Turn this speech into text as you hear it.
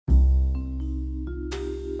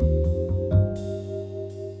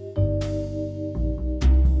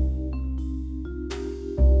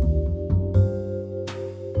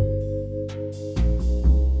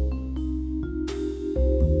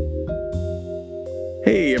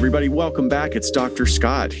Hey, everybody, welcome back. It's Dr.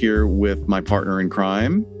 Scott here with my partner in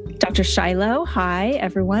crime, Dr. Shiloh. Hi,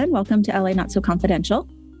 everyone. Welcome to LA Not So Confidential.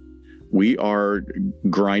 We are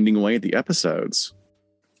grinding away at the episodes.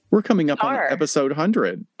 We're coming up on episode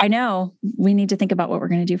 100. I know. We need to think about what we're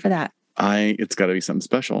going to do for that. It's got to be something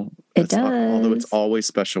special. It does. Although it's always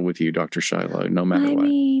special with you, Dr. Shiloh, no matter what.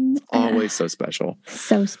 It's always so special.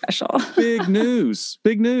 So special. Big news.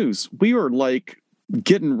 Big news. We are like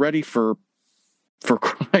getting ready for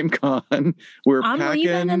CrimeCon. I'm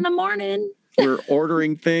leaving in the morning. We're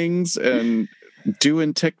ordering things and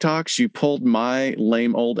doing TikToks. You pulled my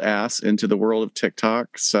lame old ass into the world of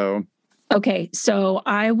TikTok. Okay, so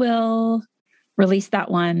I will release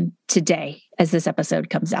that one today as this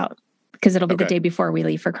episode comes out because it'll be the day before we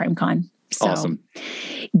leave for CrimeCon. So awesome.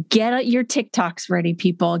 Get your TikToks ready,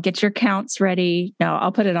 people. Get your counts ready. No,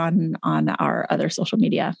 I'll put it on our other social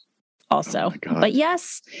media also. But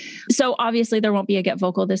yes, so obviously there won't be a Get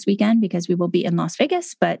Vocal this weekend because we will be in Las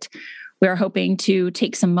Vegas, but we are hoping to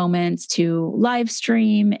take some moments to live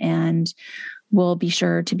stream, and we'll be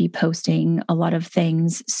sure to be posting a lot of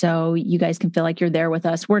things so you guys can feel like you're there with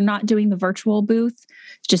us. We're not doing the virtual booth.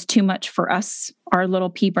 It's just too much for us, our little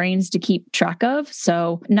pea brains, to keep track of.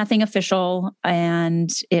 So nothing official,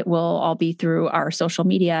 and it will all be through our social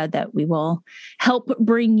media that we will help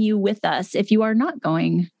bring you with us if you are not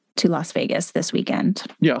going to Las Vegas this weekend.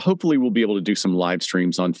 Yeah, hopefully we'll be able to do some live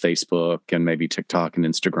streams on Facebook and maybe TikTok and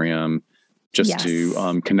Instagram just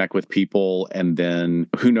to connect with people. And then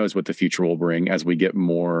who knows what the future will bring as we get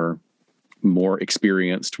more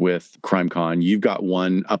experienced with CrimeCon. You've got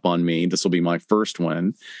one up on me. This will be my first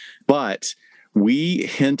one. But we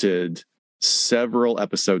hinted several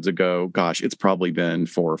episodes ago, gosh, it's probably been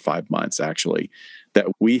 4 or 5 months actually, that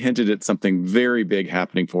we hinted at something very big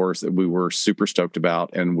happening for us that we were super stoked about,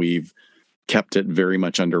 and we've kept it very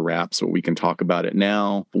much under wraps, so we can talk about it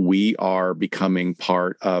now. We are becoming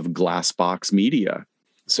part of Glassbox Media.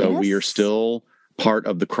 So we are still part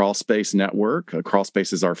of the Crawlspace network.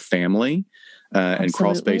 Crawlspace is our family, and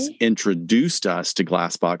Crawlspace introduced us to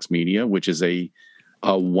Glassbox Media, which is a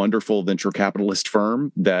wonderful venture capitalist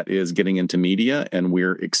firm that is getting into media, and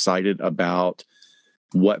we're excited about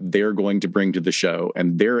what they're going to bring to the show,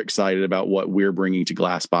 and they're excited about what we're bringing to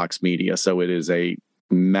Glassbox Media. So it is a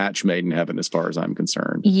match made in heaven as far as I'm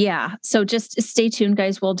concerned. Yeah. So just stay tuned,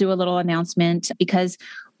 guys. We'll do a little announcement because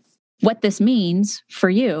what this means for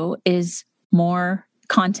you is more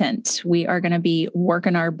content. We are going to be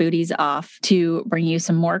working our booties off to bring you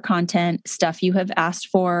some more content, stuff you have asked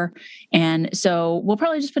for. And so we'll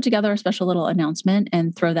probably just put together a special little announcement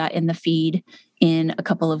and throw that in the feed in a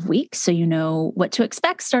couple of weeks so you know what to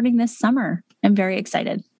expect starting this summer. I'm very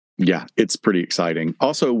excited. Yeah, it's pretty exciting.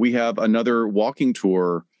 Also, we have another walking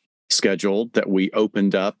tour scheduled that we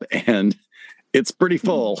opened up, and it's pretty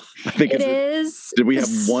full. I think it is. Did we have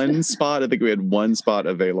one spot? I think we had one spot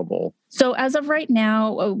available. So as of right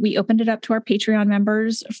now, we opened it up to our Patreon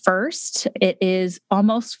members first. It is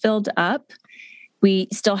almost filled up. We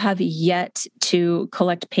still have yet to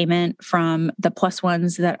collect payment from the plus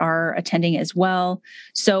ones that are attending as well.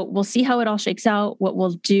 So we'll see how it all shakes out. What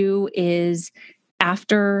we'll do is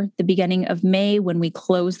after the beginning of May, when we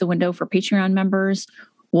close the window for Patreon members,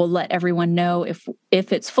 we'll let everyone know if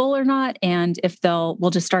it's full or not, and if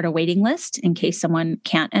we'll just start a waiting list in case someone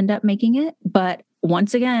can't end up making it. But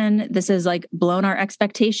once again, this has like blown our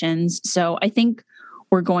expectations. So I think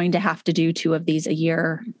we're going to have to do 2 of these a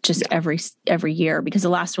year, just every year, because the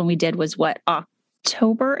last one we did was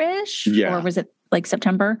October-ish? Yeah. Or was it like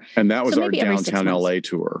September? And that was our downtown LA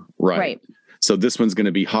tour. Right. So this one's going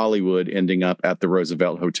to be Hollywood, ending up at the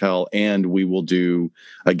Roosevelt Hotel, and we will do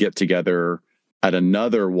a get-together at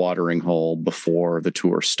another watering hole before the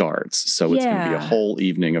tour starts. So it's going to be a whole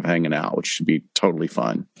evening of hanging out, which should be totally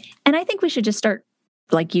fun. And I think we should just start,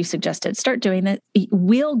 like you suggested, start doing that.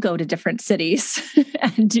 We'll go to different cities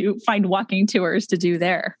and find walking tours to do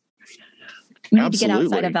there. We need to get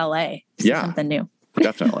outside of LA. See something new.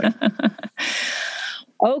 Definitely.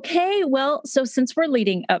 Okay, well, so since we're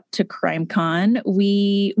leading up to CrimeCon,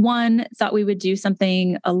 we thought we would do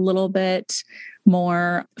something a little bit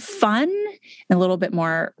more fun and a little bit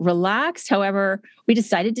more relaxed. However, we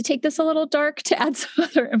decided to take this a little dark to add some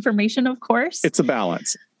other information, of course. It's a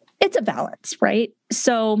balance. It's a balance, right?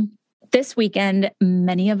 So this weekend,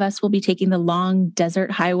 many of us will be taking the long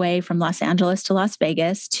desert highway from Los Angeles to Las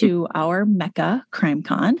Vegas to our Mecca,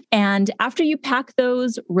 CrimeCon. And after you pack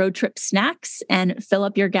those road trip snacks and fill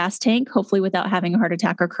up your gas tank, hopefully without having a heart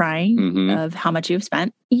attack or crying of how much you've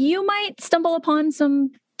spent, you might stumble upon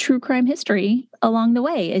some true crime history along the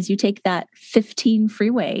way as you take that 15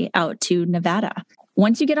 freeway out to Nevada.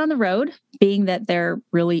 Once you get on the road, being that there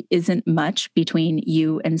really isn't much between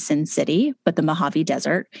you and Sin City, but the Mojave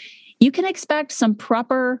Desert, you can expect some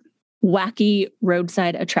proper wacky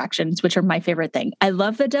roadside attractions, which are my favorite thing. I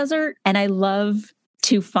love the desert, and I love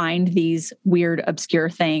to find these weird, obscure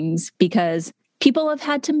things because people have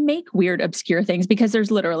had to make weird, obscure things because there's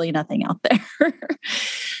literally nothing out there.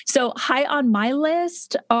 So high on my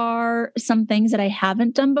list are some things that I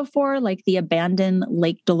haven't done before, like the abandoned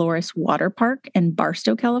Lake Dolores Water Park in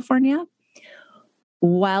Barstow, California.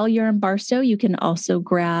 While you're in Barstow, you can also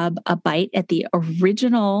grab a bite at the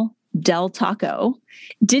original Del Taco.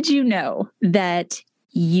 Did you know that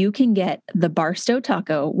you can get the Barstow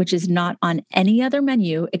Taco, which is not on any other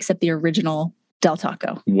menu except the original Del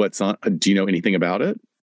Taco? What's on? Do you know anything about it?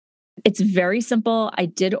 It's very simple. I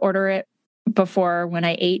did order it before when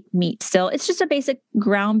I ate meat still. It's just a basic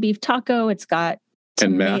ground beef taco. It's got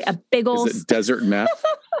a big old... Is it desert meth?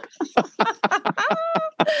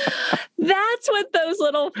 That's what those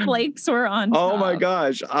little flakes were on top. Oh my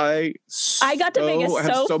gosh. I got to Vegas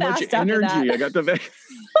so much fast energy. After that. I got to Vegas.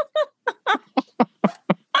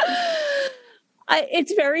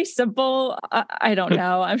 It's very simple. I don't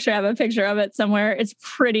know. I'm sure I have a picture of it somewhere. It's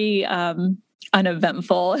pretty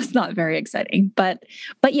uneventful. It's not very exciting, but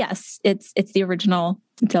yes, it's the original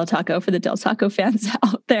Del Taco for the Del Taco fans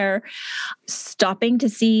out there. Stopping to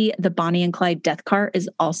see the Bonnie and Clyde Death Cart is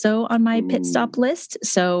also on my pit stop list.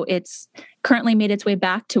 So it's currently made its way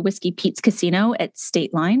back to Whiskey Pete's Casino at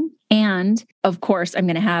State Line. And of course, I'm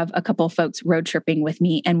going to have a couple of folks road tripping with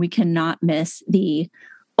me, and we cannot miss the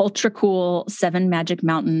ultra cool Seven Magic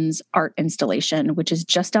Mountains art installation, which is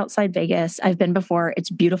just outside Vegas. I've been before. It's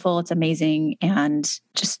beautiful. It's amazing. And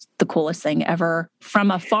just the coolest thing ever from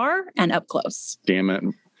afar and up close. Damn it.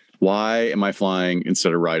 Why am I flying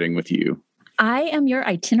instead of riding with you? I am your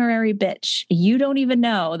itinerary bitch. You don't even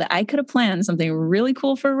know that I could have planned something really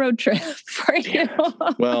cool for a road trip for you.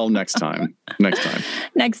 Well, next time. Next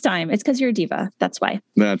time. It's because you're a diva. That's why.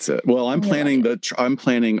 That's it. Well, I'm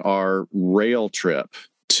planning our rail trip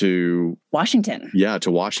to Washington. Yeah, to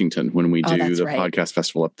Washington when we do the podcast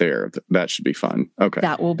festival up there. That should be fun. Okay.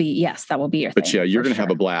 That will be your thing. But yeah, you're going to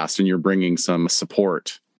have a blast, and you're bringing some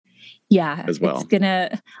support. Yeah, as well.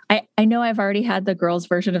 I know I've already had the girls'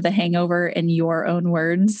 version of The Hangover in your own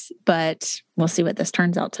words, but we'll see what this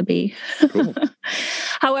turns out to be. Cool.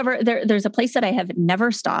 However, there's a place that I have never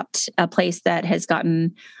stopped, a place that has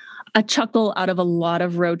gotten a chuckle out of a lot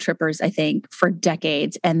of road trippers, I think, for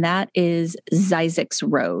decades, and that is Zzyzx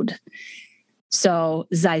Road. So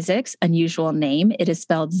Zzyzx, unusual name. It is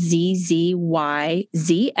spelled ZZYZX,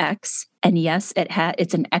 and yes,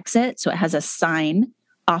 it's an exit, so it has a sign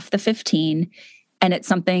off the 15, and it's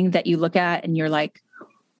something that you look at and you're like,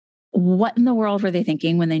 what in the world were they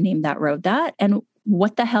thinking when they named that road that? And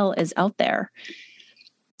what the hell is out there?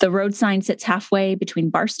 The road sign sits halfway between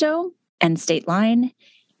Barstow and State Line,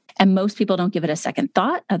 and most people don't give it a second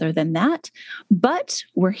thought other than that. But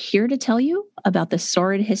we're here to tell you about the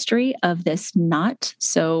sordid history of this not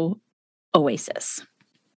so oasis.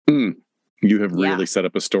 You have really set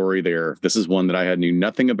up a story there. This is one that I knew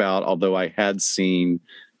nothing about, although I had seen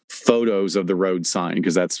photos of the road sign,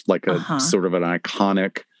 because that's like a sort of an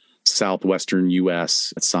iconic Southwestern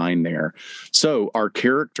U.S. sign there. So our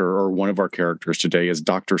character, or one of our characters today, is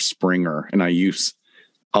Dr. Springer. And I use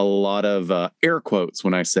a lot of air quotes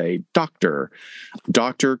when I say Dr.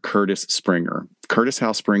 Curtis Springer. Curtis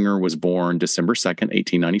Howe Springer was born December 2nd,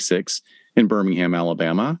 1896 in Birmingham,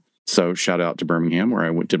 Alabama. So shout out to Birmingham, where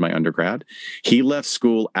I did my undergrad. He left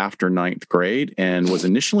school after 9th grade and was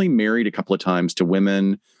initially married a couple of times to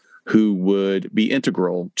women who would be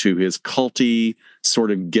integral to his culty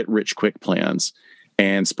sort of get-rich-quick plans.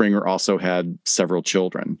 And Springer also had several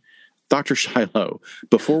children. Dr. Shiloh,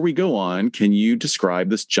 before we go on, can you describe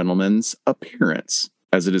this gentleman's appearance,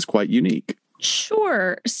 as it is quite unique?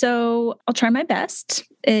 Sure. So I'll try my best.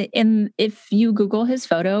 If you Google his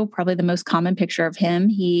photo, probably the most common picture of him,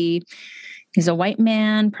 he's a white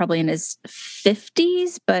man, probably in his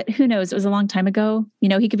 50s, but who knows? It was a long time ago. You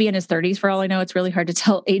know, he could be in his 30s for all I know. It's really hard to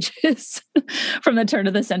tell ages from the turn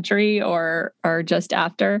of the century or just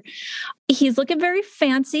after. He's looking very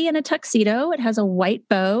fancy in a tuxedo. It has a white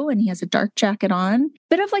bow and he has a dark jacket on.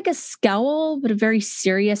 Bit of like a scowl, but a very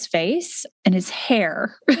serious face, and his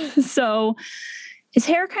hair. So his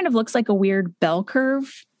hair kind of looks like a weird bell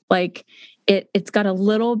curve. Like it's got a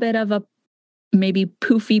little bit of a maybe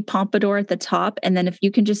poofy pompadour at the top. And then if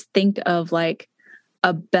you can just think of like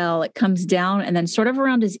a bell, it comes down and then sort of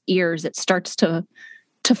around his ears, it starts to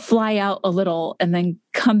to fly out a little and then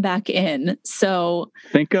come back in. So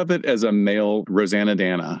think of it as a male Rosanna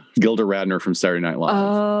Dana, Gilda Radner from Saturday Night Live.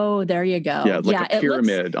 Oh, there you go. Yeah, like a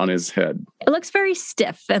pyramid on his head. It looks very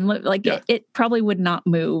stiff and it probably would not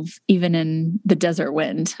move even in the desert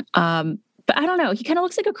wind. But I don't know. He kind of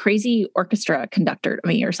looks like a crazy orchestra conductor to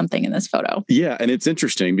me or something in this photo. Yeah. And it's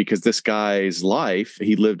interesting because this guy's life,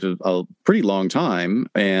 he lived a pretty long time.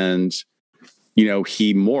 And,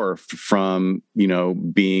 he morphed from,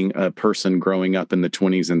 being a person growing up in the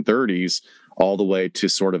 20s and 30s all the way to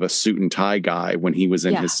sort of a suit and tie guy when he was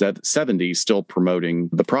in his 70s, still promoting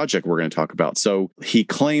the project we're going to talk about. So he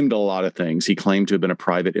claimed a lot of things. He claimed to have been a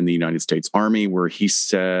private in the United States Army, where he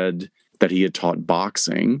said that he had taught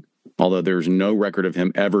boxing, although there's no record of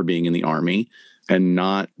him ever being in the Army, and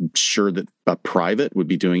not sure that a private would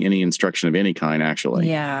be doing any instruction of any kind, actually.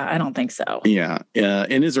 Yeah, I don't think so. Yeah.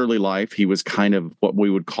 In his early life, he was kind of what we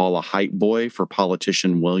would call a hype boy for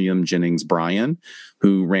politician William Jennings Bryan,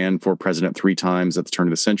 who ran for president 3 times at the turn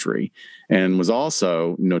of the century, and was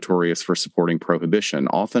also notorious for supporting prohibition,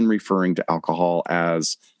 often referring to alcohol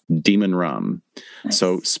as demon rum. Nice.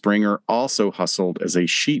 So Springer also hustled as a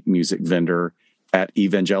sheet music vendor at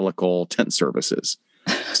evangelical tent services.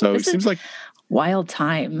 So it seems like wild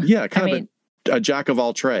time. Yeah, kind of a jack of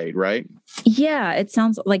all trade, right? Yeah, it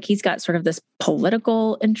sounds like he's got sort of this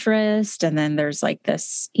political interest, and then there's like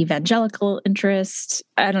this evangelical interest.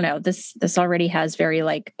 I don't know. This already has very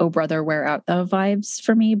like, oh brother, where art thou vibes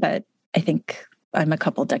for me, but I think I'm a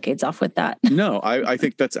couple decades off with that. No, I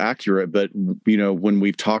think that's accurate. But, when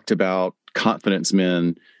we've talked about confidence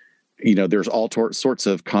men, there's all sorts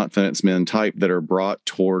of confidence men type that are brought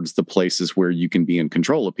towards the places where you can be in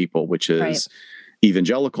control of people, which is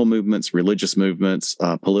evangelical movements, religious movements,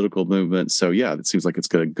 political movements. So yeah, it seems like it's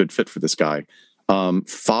got a good fit for this guy.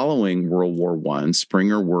 Following World War I,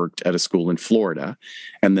 Springer worked at a school in Florida.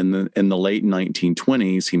 And then in the late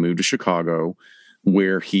 1920s, he moved to Chicago,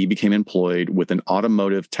 where he became employed with an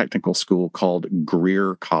automotive technical school called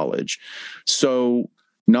Greer College. So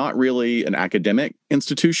not really an academic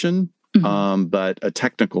institution, but a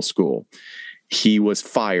technical school. He was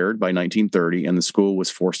fired by 1930, and the school was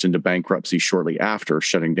forced into bankruptcy shortly after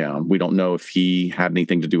shutting down. We don't know if he had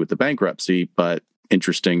anything to do with the bankruptcy, but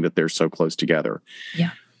interesting that they're so close together.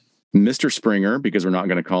 Yeah. Mr. Springer, because we're not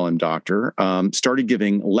going to call him doctor, started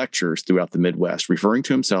giving lectures throughout the Midwest, referring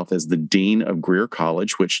to himself as the dean of Greer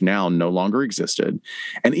College, which now no longer existed.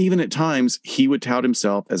 And even at times, he would tout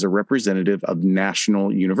himself as a representative of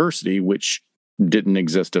National University, which didn't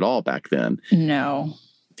exist at all back then. No.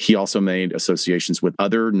 He also made associations with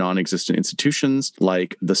other non-existent institutions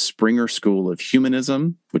like the Springer School of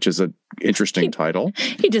Humanism, which is an interesting title.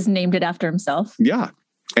 He just named it after himself. Yeah.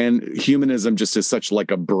 And humanism just is such like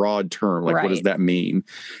a broad term. Like, What does that mean?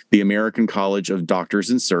 The American College of Doctors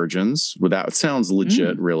and Surgeons. Well, that sounds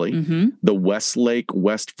legit, really. Mm-hmm. The Westlake,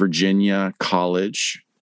 West Virginia College.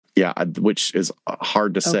 Yeah, which is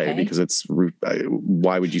hard to say because it's,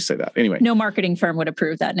 why would you say that? Anyway. No marketing firm would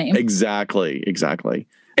approve that name. Exactly.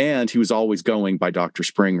 And he was always going by Dr.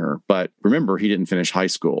 Springer. But remember, he didn't finish high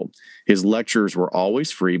school. His lectures were always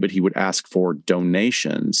free, but he would ask for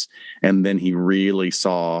donations. And then he really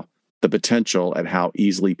saw the potential at how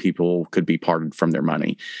easily people could be parted from their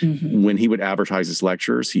money. Mm-hmm. When he would advertise his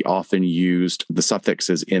lectures, he often used the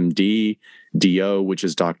suffixes MD, DO, which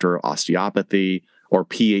is Doctor of Osteopathy, or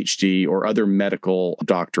PhD, or other medical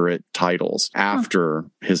doctorate titles after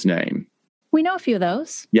his name. We know a few of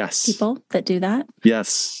those. Yes. People that do that.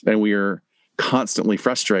 Yes. And we are constantly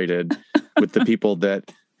frustrated with the people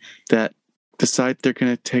that decide they're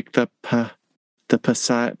going to take the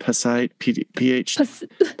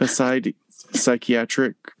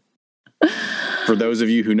psychiatric. For those of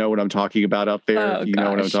you who know what I'm talking about out there, know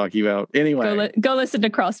what I'm talking about. Anyway. Go listen to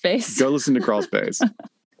Crawlspace. Go listen to Crawlspace.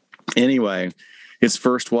 Anyway. His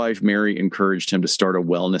first wife, Mary, encouraged him to start a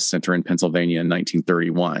wellness center in Pennsylvania in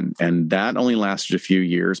 1931. And that only lasted a few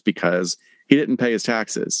years because he didn't pay his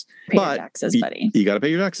taxes. Pay your taxes, buddy. You got to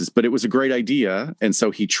pay your taxes. But it was a great idea. And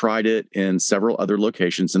so he tried it in several other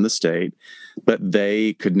locations in the state, but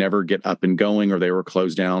they could never get up and going, or they were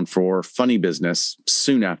closed down for funny business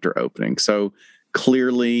soon after opening. So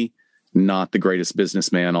clearly not the greatest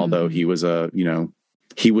businessman, although he was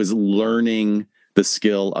he was learning the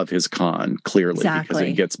skill of his con, clearly, because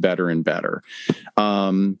it gets better and better.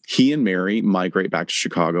 He and Mary migrate back to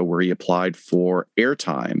Chicago, where he applied for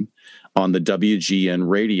airtime on the WGN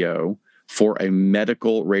radio for a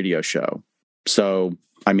medical radio show. So,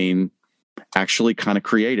 actually kind of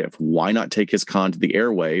creative. Why not take his con to the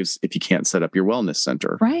airwaves if you can't set up your wellness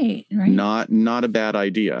center? Right. Not a bad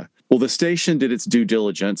idea. Well, the station did its due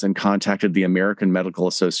diligence and contacted the American Medical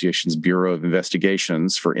Association's Bureau of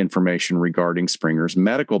Investigations for information regarding Springer's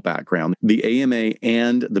medical background. The AMA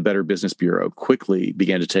and the Better Business Bureau quickly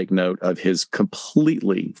began to take note of his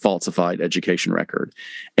completely falsified education record.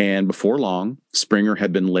 And before long, Springer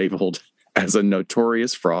had been labeled as a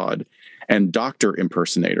notorious fraud and doctor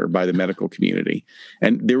impersonator by the medical community.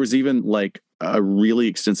 And there was even like a really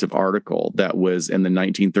extensive article that was in the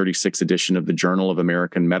 1936 edition of the Journal of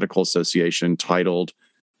American Medical Association titled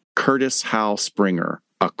Curtis Howe Springer,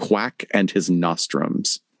 A Quack and His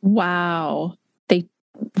Nostrums. Wow. They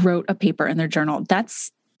wrote a paper in their journal.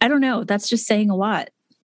 I don't know, that's just saying a lot.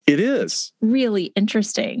 It is. Really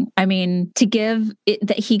interesting. I mean, to give it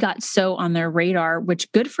that he got so on their radar,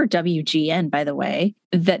 which good for WGN, by the way,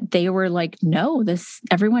 that they were like, no,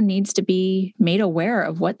 everyone needs to be made aware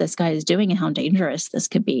of what this guy is doing and how dangerous this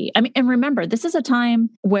could be. I mean, and remember, this is a time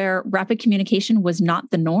where rapid communication was not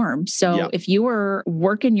the norm. So if you were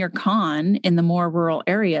working your con in the more rural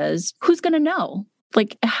areas, who's going to know?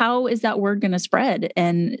 Like, how is that word going to spread?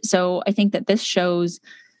 And so I think that this shows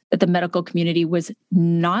that the medical community was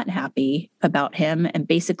not happy about him and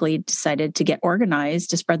basically decided to get organized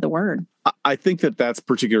to spread the word. I think that that's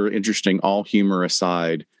particularly interesting, all humor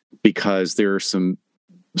aside, because there are some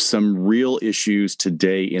real issues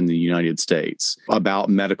today in the United States about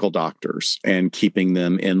medical doctors and keeping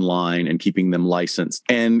them in line and keeping them licensed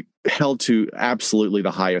and held to absolutely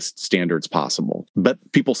the highest standards possible. But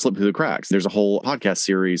people slip through the cracks. There's a whole podcast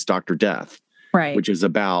series, Dr. Death, right, which is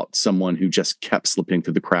about someone who just kept slipping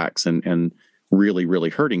through the cracks and really, really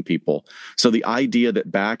hurting people. So the idea that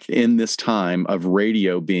back in this time of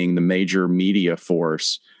radio being the major media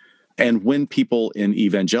force, and when people in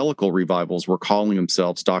evangelical revivals were calling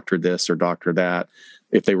themselves Dr. This or Dr. That,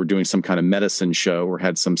 if they were doing some kind of medicine show or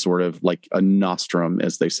had some sort of like a nostrum,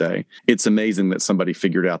 as they say, it's amazing that somebody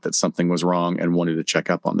figured out that something was wrong and wanted to check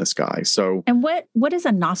up on this guy. So, and what is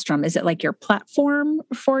a nostrum? Is it like your platform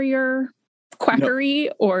for your quackery,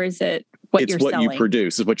 or is it what you're selling? It's what you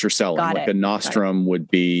produce, is what you're selling. Like a nostrum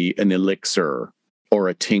would be an elixir or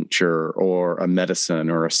a tincture or a medicine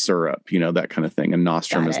or a syrup, that kind of thing. And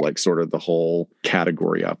nostrum is like sort of the whole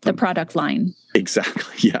category of them. The product line.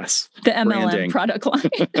 Exactly. Yes. The MLM branding. Product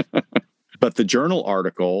line. But the journal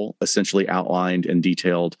article essentially outlined and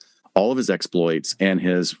detailed all of his exploits and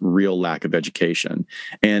his real lack of education.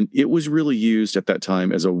 And it was really used at that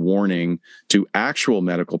time as a warning to actual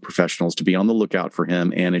medical professionals to be on the lookout for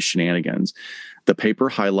him and his shenanigans. The paper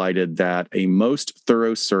highlighted that a most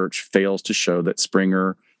thorough search fails to show that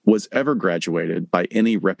Springer was ever graduated by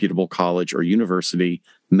any reputable college or university,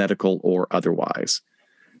 medical or otherwise.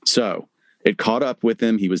 So it caught up with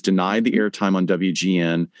him. He was denied the airtime on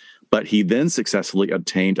WGN, but he then successfully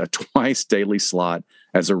obtained a twice daily slot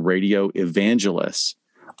as a radio evangelist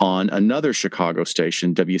on another Chicago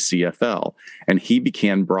station, WCFL, and he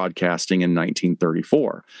began broadcasting in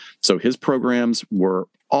 1934. So his programs were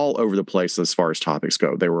all over the place as far as topics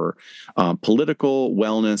go. They were political,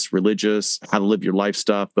 wellness, religious, how to live your life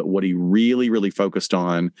stuff. But what he really, really focused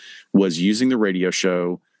on was using the radio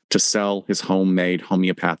show to sell his homemade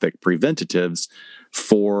homeopathic preventatives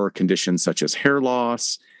for conditions such as hair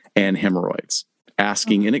loss and hemorrhoids,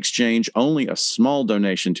 asking in exchange only a small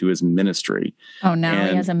donation to his ministry. Oh, now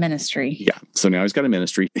he has a ministry. Yeah. So now he's got a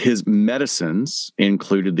ministry. His medicines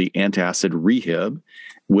included the antacid Rehab,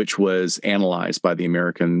 which was analyzed by the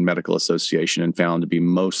American Medical Association and found to be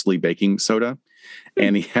mostly baking soda.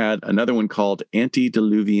 And he had another one called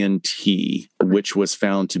Antediluvian Tea, which was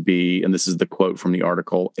found to be, and this is the quote from the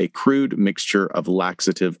article, a crude mixture of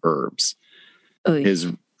laxative herbs.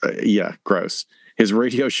 Gross. His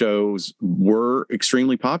radio shows were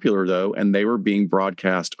extremely popular, though, and they were being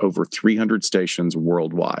broadcast over 300 stations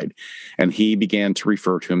worldwide. And he began to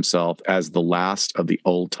refer to himself as the last of the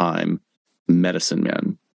old-time medicine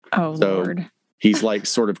men. Oh, so Lord. He's like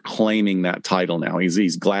sort of claiming that title now.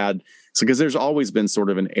 He's glad. So because there's always been sort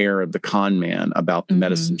of an air of the con man about the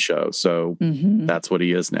medicine show. So that's what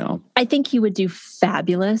he is now. I think he would do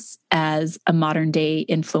fabulous as a modern day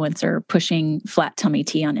influencer pushing flat tummy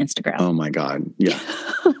tea on Instagram. Oh my God. Yeah.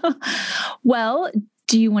 Well,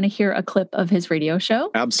 do you want to hear a clip of his radio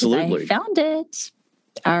show? Absolutely. I found it.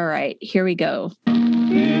 All right, here we go.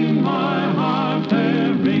 In my heart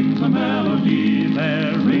there rings a melody,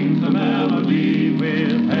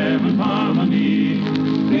 with heaven's harmony.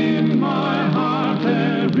 In my heart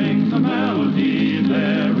there rings a melody,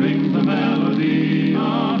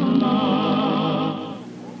 of love.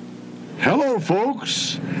 Hello,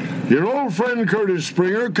 folks. Your old friend Curtis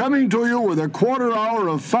Springer coming to you with a quarter hour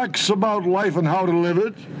of facts about life and how to live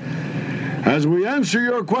it. as we answer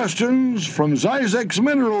your questions from Zyzex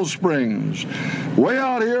Mineral Springs, way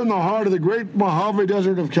out here in the heart of the great Mojave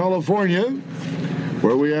Desert of California,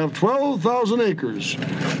 where we have 12,000 acres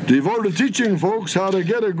devoted to teaching folks how to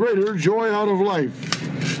get a greater joy out of life.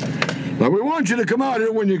 Now, we want you to come out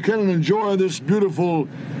here when you can and enjoy this beautiful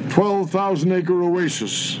 12,000 acre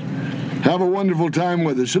oasis. Have a wonderful time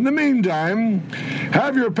with us. In the meantime,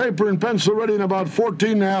 have your paper and pencil ready in about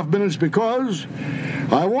 14 and a half minutes, because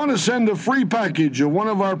I want to send a free package of one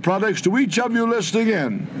of our products to each of you listening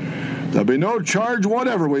in. There'll be no charge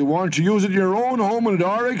whatever. We want you to use it in your own home and at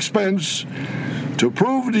our expense to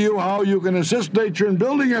prove to you how you can assist nature in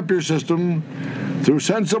building up your system through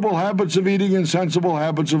sensible habits of eating and sensible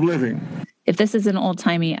habits of living. If this isn't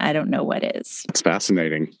old-timey, I don't know what is. It's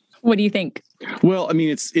fascinating. What do you think? Well, I mean,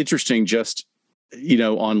 it's interesting just,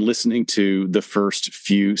 on listening to the first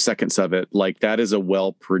few seconds of it, like that is a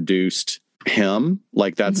well-produced hymn.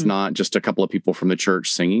 Like that's not just a couple of people from the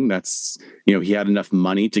church singing. That's, he had enough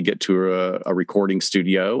money to get to a recording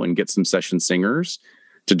studio and get some session singers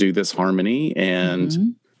to do this harmony.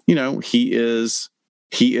 And,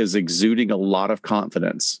 he is exuding a lot of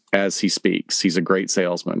confidence as he speaks. He's a great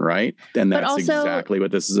salesman, right? And that's exactly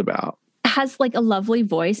what this is about. Has like a lovely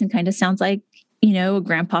voice and kind of sounds like, a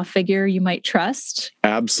grandpa figure you might trust.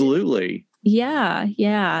 Absolutely. Yeah.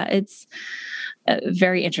 It's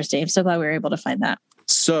very interesting. I'm so glad we were able to find that.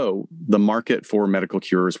 So the market for medical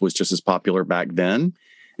cures was just as popular back then,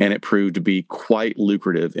 and it proved to be quite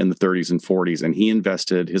lucrative in the 30s and 40s. And he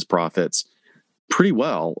invested his profits pretty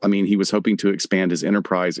well. I mean, he was hoping to expand his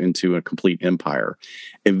enterprise into a complete empire.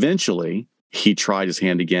 Eventually, he tried his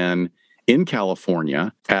hand again in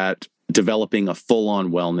California at developing a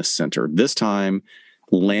full-on wellness center, this time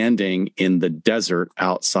landing in the desert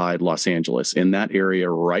outside Los Angeles, in that area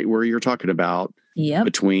right where you're talking about,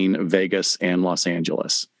 between Vegas and Los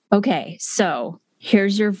Angeles. Okay, so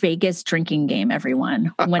here's your Vegas drinking game,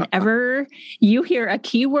 everyone. Whenever you hear a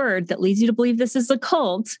key word that leads you to believe this is a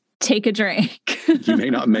cult, take a drink. You may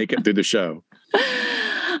not make it through the show.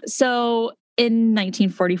 So in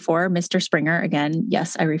 1944, Mr. Springer, again,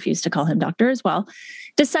 yes, I refuse to call him doctor as well,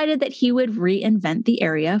 decided that he would reinvent the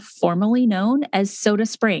area formerly known as Soda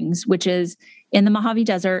Springs, which is in the Mojave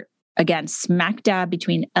Desert, again, smack dab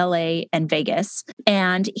between LA and Vegas.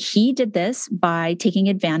 And he did this by taking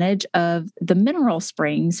advantage of the mineral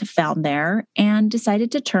springs found there and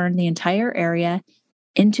decided to turn the entire area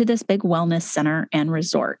into this big wellness center and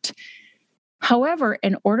resort. However,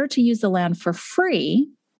 in order to use the land for free,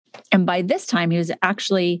 and by this time he was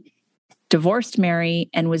actually divorced Mary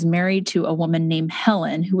and was married to a woman named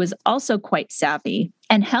Helen, who was also quite savvy.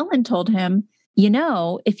 And Helen told him,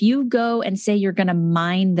 if you go and say you're going to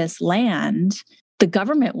mine this land, the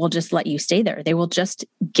government will just let you stay there. They will just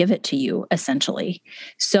give it to you, essentially.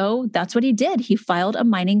 So that's what he did. He filed a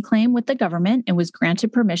mining claim with the government and was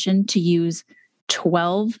granted permission to use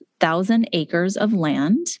 12,000 acres of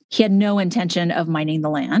land. He had no intention of mining the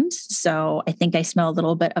land. So I think I smell a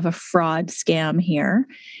little bit of a fraud scam here.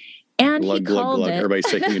 And glug, he called glug, glug. it... Everybody's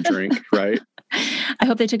taking a drink, right? I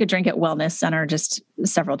hope they took a drink at Wellness Center just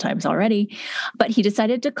several times already. But he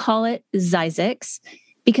decided to call it Zyzex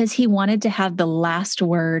because he wanted to have the last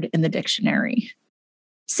word in the dictionary.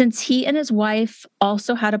 Since he and his wife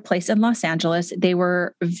also had a place in Los Angeles, they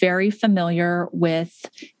were very familiar with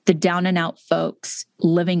the down and out folks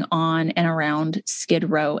living on and around Skid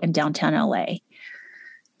Row in downtown LA.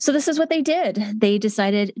 So this is what they did. They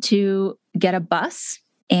decided to get a bus,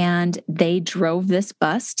 and they drove this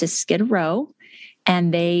bus to Skid Row,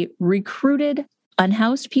 and they recruited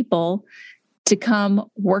unhoused people to come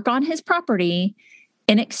work on his property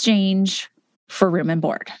in exchange for room and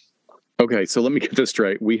board. Okay, so let me get this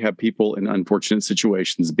straight. We have people in unfortunate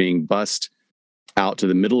situations being bussed out to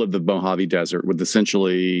the middle of the Mojave Desert with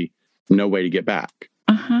essentially no way to get back.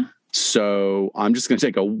 Uh-huh. So I'm just going to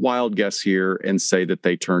take a wild guess here and say that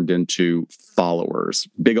they turned into followers.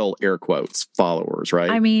 Big old air quotes, followers,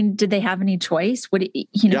 right? I mean, did they have any choice?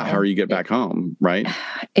 Yeah, how do you get back home, right?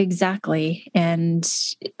 Exactly. And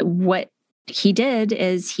what he did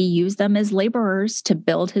is he used them as laborers to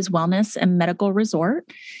build his wellness and medical resort.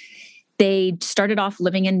 They started off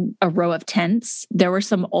living in a row of tents. There were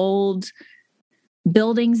some old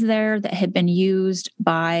buildings there that had been used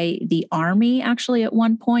by the Army actually at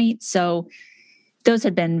one point. So those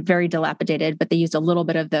had been very dilapidated, but they used a little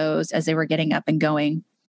bit of those as they were getting up and going,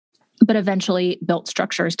 but eventually built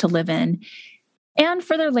structures to live in. And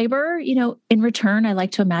for their labor, in return, I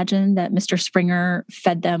like to imagine that Mr. Springer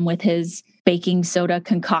fed them with his baking soda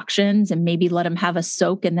concoctions and maybe let them have a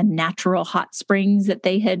soak in the natural hot springs that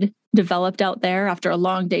they had developed out there after a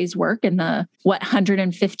long day's work in the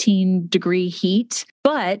 115-degree heat.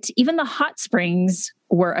 But even the hot springs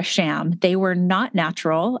were a sham. They were not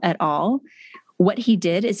natural at all. What he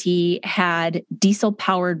did is he had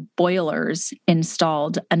diesel-powered boilers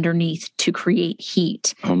installed underneath to create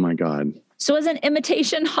heat. Oh my God. So as an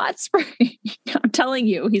imitation hot spring, I'm telling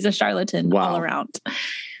you, he's a charlatan all around.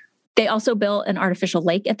 They also built an artificial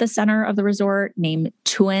lake at the center of the resort named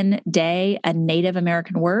Tuan Day, a Native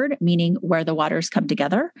American word meaning where the waters come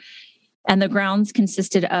together. And the grounds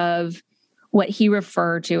consisted of what he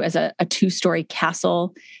referred to as a two-story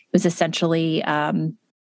castle. It was essentially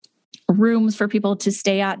rooms for people to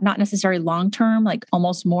stay at, not necessarily long-term, like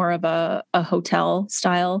almost more of a hotel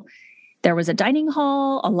style. There was a dining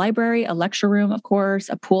hall, a library, a lecture room, of course,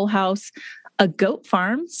 a pool house, a goat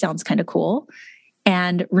farm, sounds kind of cool,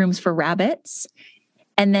 and rooms for rabbits.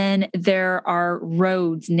 And then there are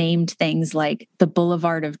roads named things like the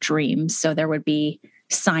Boulevard of Dreams. So there would be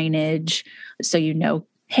signage. So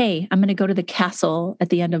hey, I'm going to go to the castle at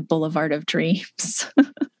the end of Boulevard of Dreams.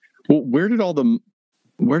 Well, where did all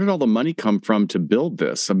the money come from to build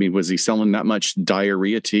this? I mean, was he selling that much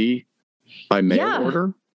diarrhea tea by mail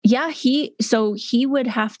order? Yeah, he would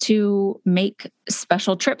have to make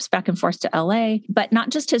special trips back and forth to LA, but not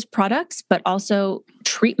just his products, but also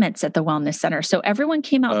treatments at the wellness center. So everyone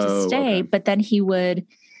came out to stay, but then he would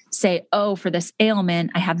say, for this ailment,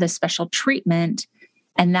 I have this special treatment,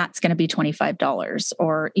 and that's going to be $25.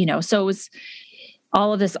 Or, so it was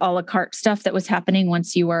all of this a la carte stuff that was happening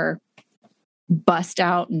once you were bust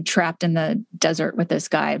out and trapped in the desert with this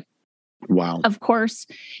guy. Wow. Of course,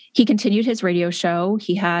 he continued his radio show.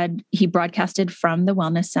 He broadcasted from the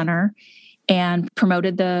wellness center and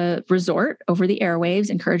promoted the resort over the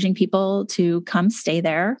airwaves, encouraging people to come stay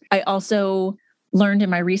there. I also learned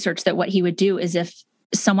in my research that what he would do is if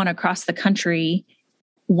someone across the country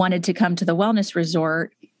wanted to come to the wellness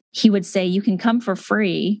resort, he would say, you can come for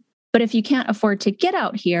free, but if you can't afford to get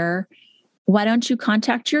out here, why don't you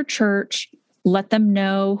contact your church? Let them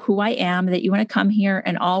know who I am, that you want to come here,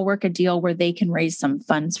 and I'll work a deal where they can raise some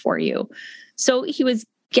funds for you. So he was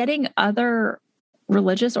getting other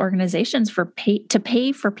religious organizations to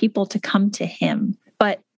pay for people to come to him.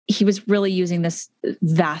 But he was really using this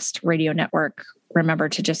vast radio network, remember,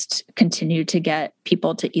 to just continue to get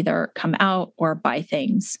people to either come out or buy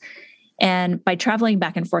things. And by traveling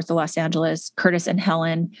back and forth to Los Angeles, Curtis and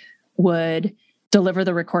Helen would deliver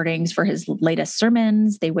the recordings for his latest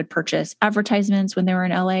sermons. They would purchase advertisements when they were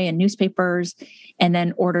in LA and newspapers, and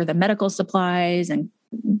then order the medical supplies and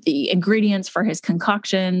the ingredients for his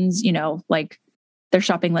concoctions. Like their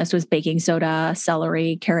shopping list was baking soda,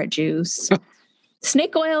 celery, carrot juice,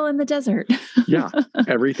 snake oil in the desert. Yeah,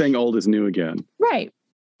 everything old is new again. Right.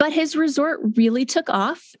 But his resort really took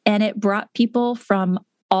off, and it brought people from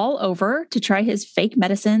all over to try his fake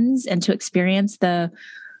medicines and to experience the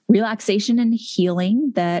relaxation and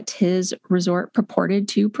healing that his resort purported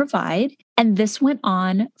to provide. And this went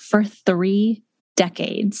on for 3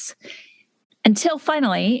 decades until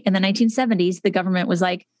finally in the 1970s, the government was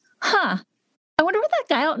like, I wonder what that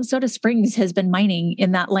guy out in Soda Springs has been mining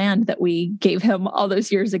in that land that we gave him all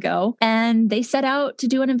those years ago. And they set out to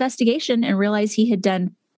do an investigation and realized he had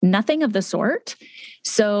done nothing of the sort.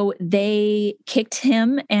 So they kicked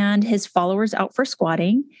him and his followers out for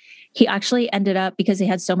squatting. He actually ended up, because he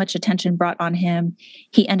had so much attention brought on him,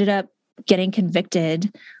 he ended up getting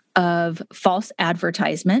convicted of false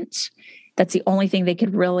advertisement. That's the only thing they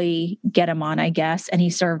could really get him on, I guess. And he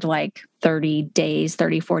served like 40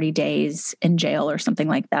 days in jail or something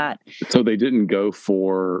like that. So they didn't go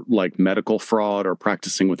for like medical fraud or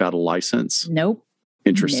practicing without a license? Nope.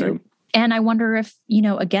 Interesting. Nope. And I wonder if,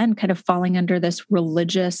 again, kind of falling under this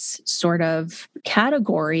religious sort of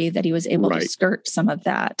category that he was able to skirt some of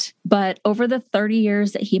that. But over the 30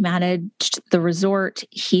 years that he managed the resort,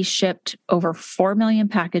 he shipped over 4 million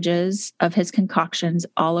packages of his concoctions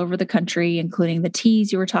all over the country, including the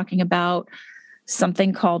teas you were talking about,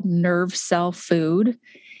 something called Nerve Cell Food,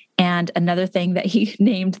 and another thing that he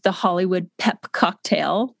named the Hollywood Pep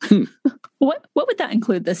Cocktail. What would that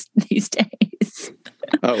include these days?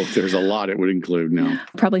 Oh, there's a lot it would include now.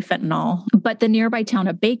 Probably fentanyl. But the nearby town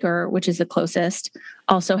of Baker, which is the closest,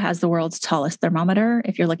 also has the world's tallest thermometer,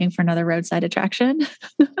 if you're looking for another roadside attraction.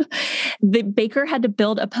 The Baker had to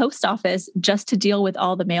build a post office just to deal with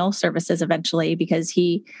all the mail services eventually, because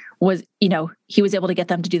he was able to get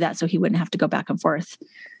them to do that so he wouldn't have to go back and forth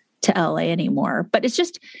to LA anymore. But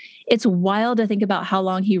it's wild to think about how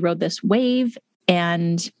long he rode this wave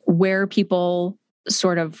and where people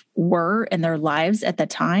sort of were in their lives at the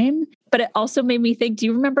time. But it also made me think, do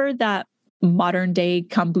you remember that modern day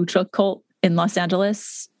kombucha cult in Los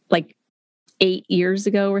Angeles, like 8 years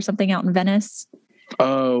ago or something, out in Venice?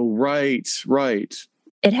 Oh, right.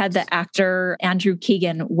 It had the actor Andrew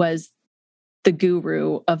Keegan was the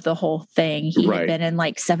guru of the whole thing. He had been in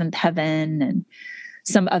like Seventh Heaven and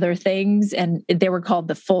some other things, and they were called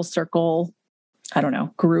the Full Circle, I don't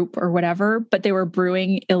know, group or whatever, but they were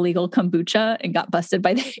brewing illegal kombucha and got busted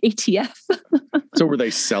by the ATF. So were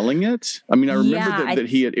they selling it? I mean, I remember that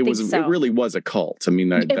he had, it really was a cult. I mean,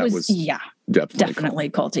 that was definitely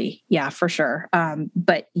culty. Yeah, for sure.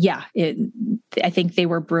 But yeah, I think they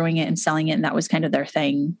were brewing it and selling it, and that was kind of their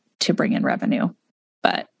thing to bring in revenue.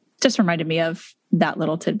 But just reminded me of that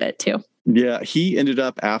little tidbit too. Yeah, he ended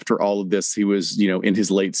up, after all of this, he was, in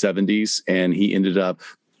his late 70s, and he ended up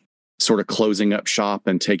sort of closing up shop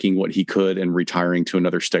and taking what he could and retiring to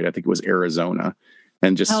another state. I think it was Arizona,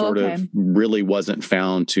 and just of really wasn't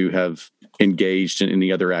found to have engaged in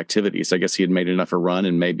any other activities. I guess he had made enough a run,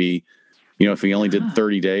 and maybe, if he only did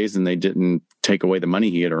 30 days and they didn't take away the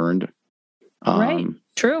money he had earned. Right.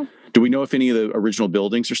 True. Do we know if any of the original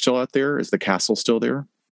buildings are still out there? Is the castle still there?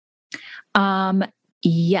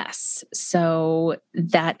 Yes. So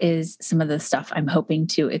that is some of the stuff I'm hoping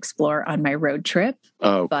to explore on my road trip.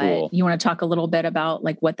 Oh, but cool. You want to talk a little bit about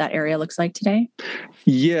like what that area looks like today?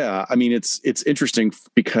 Yeah. I mean, it's interesting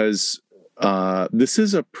because this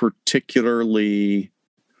is a particularly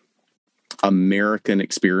American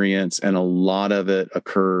experience, and a lot of it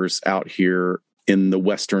occurs out here in the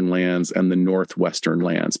Western lands and the Northwestern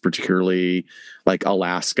lands, particularly like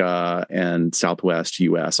Alaska and Southwest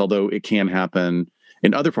US, although it can happen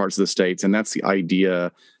in other parts of the states. And that's the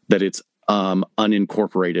idea that it's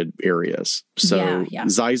unincorporated areas. So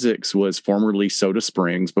Zzyzx was formerly Soda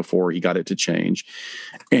Springs before he got it to change.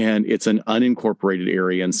 And it's an unincorporated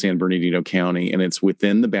area in San Bernardino County, and it's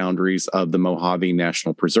within the boundaries of the Mojave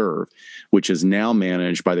National Preserve, which is now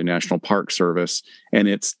managed by the National Park Service, and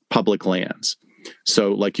it's public lands.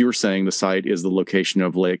 So like you were saying, the site is the location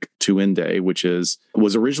of Lake Tuende, which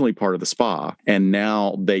was originally part of the spa. And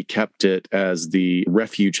now they kept it as the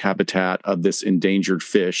refuge habitat of this endangered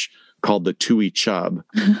fish called the Tui chub.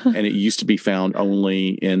 And it used to be found only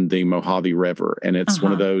in the Mojave River. And it's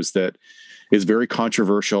one of those that is very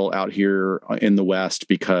controversial out here in the West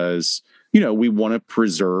because, we want to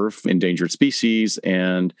preserve endangered species,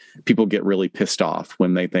 and people get really pissed off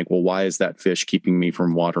when they think, well, why is that fish keeping me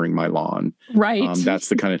from watering my lawn? Right. That's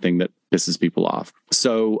the kind of thing that pisses people off.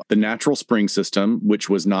 So the natural spring system, which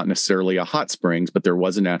was not necessarily a hot springs, but there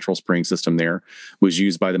was a natural spring system there, was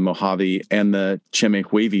used by the Mojave and the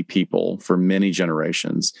Chemehuevi people for many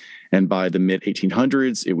generations. And by the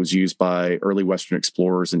mid-1800s, it was used by early Western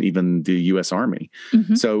explorers and even the U.S. Army.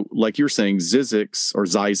 Mm-hmm. So like you're saying,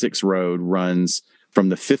 Zzyzx Road runs from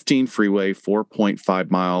the 15 freeway,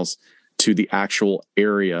 4.5 miles, to the actual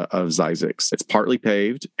area of Zzyzx. It's partly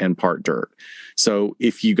paved and part dirt. So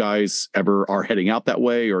if you guys ever are heading out that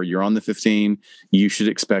way or you're on the 15, you should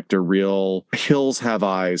expect a real hills have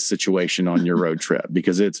eyes situation on your road trip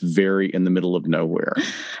because it's very in the middle of nowhere.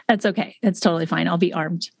 That's okay. That's totally fine. I'll be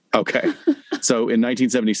armed. Okay. So in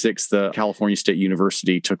 1976, the California State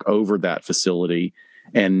University took over that facility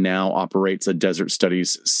and now operates a desert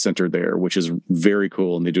studies center there, which is very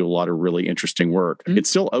cool. And they do a lot of really interesting work. Mm-hmm. It's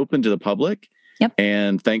still open to the public. Yep.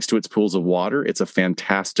 And thanks to its pools of water, it's a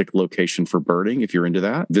fantastic location for birding if you're into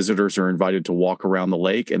that. Visitors are invited to walk around the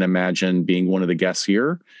lake and imagine being one of the guests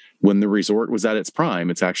here when the resort was at its prime.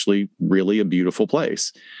 It's actually really a beautiful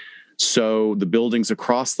place. So the buildings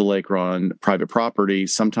across the lake are on private property,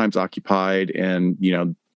 sometimes occupied, and,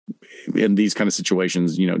 in these kind of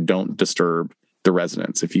situations, don't disturb the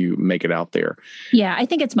residents if you make it out there. Yeah, I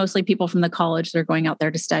think it's mostly people from the college that are going out there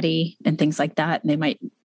to study and things like that. And they might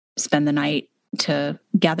spend the night to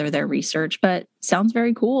gather their research, but sounds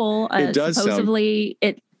very cool. It does. Supposedly,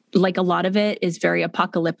 like a lot of it is very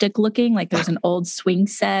apocalyptic looking. Like there's an old swing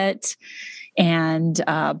set and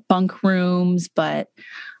bunk rooms, but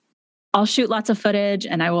I'll shoot lots of footage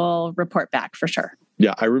and I will report back for sure.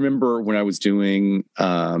 Yeah, I remember when I was doing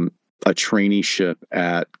a traineeship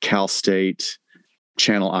at Cal State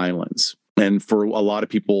Channel Islands. And for a lot of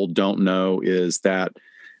people don't know is that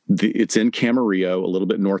it's in Camarillo, a little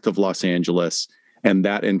bit north of Los Angeles. And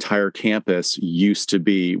that entire campus used to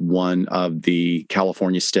be one of the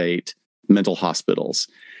California State mental hospitals.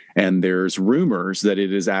 And there's rumors that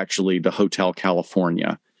it is actually the Hotel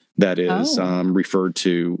California, that is referred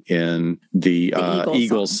to in the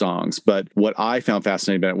Eagles songs. But what I found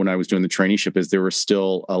fascinating about it when I was doing the traineeship is there was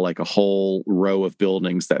still like a whole row of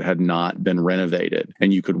buildings that had not been renovated.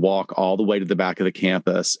 And you could walk all the way to the back of the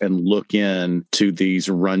campus and look in to these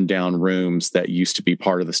rundown rooms that used to be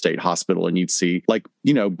part of the state hospital. And you'd see like,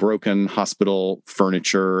 broken hospital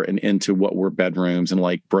furniture and into what were bedrooms and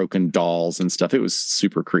like broken dolls and stuff. It was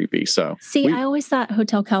super creepy. So I always thought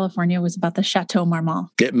Hotel California was about the Chateau Marmont.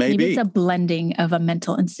 It may Maybe be. It's a blending of a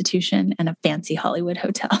mental institution and a fancy Hollywood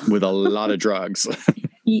hotel. With a lot of drugs.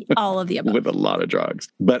 All of the above. With a lot of drugs.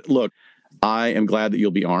 But look, I am glad that you'll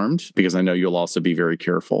be armed because I know you'll also be very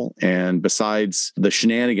careful. And besides the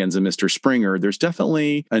shenanigans of Mr. Springer, there's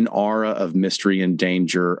definitely an aura of mystery and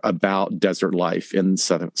danger about desert life in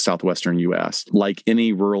southwestern U.S. Like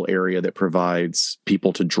any rural area that provides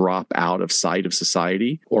people to drop out of sight of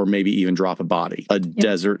society or maybe even drop a body. A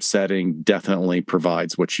desert setting definitely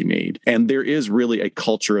provides what you need. And there is really a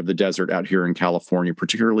culture of the desert out here in California,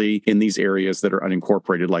 particularly in these areas that are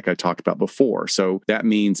unincorporated, like I talked about before. So that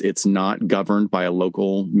means it's not governed by a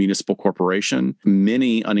local municipal corporation.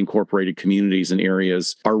 Many unincorporated communities and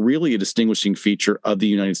areas are really a distinguishing feature of the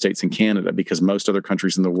United States and Canada because most other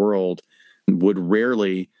countries in the world would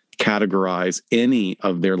rarely categorize any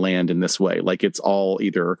of their land in this way. Like it's all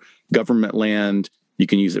either government land, you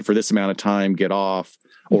can use it for this amount of time, get off,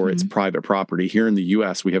 or it's private property. Here in the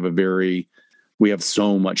U.S., we have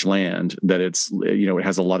so much land that it's, it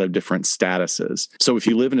has a lot of different statuses. So if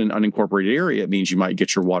you live in an unincorporated area, it means you might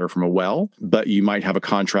get your water from a well, but you might have a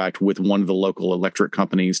contract with one of the local electric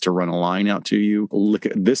companies to run a line out to you.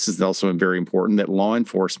 This is also very important that law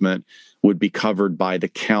enforcement would be covered by the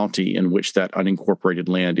county in which that unincorporated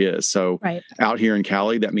land is. So out here in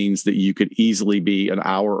Cali, that means that you could easily be an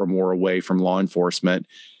hour or more away from law enforcement.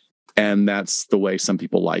 And that's the way some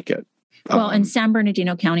people like it. Well, and San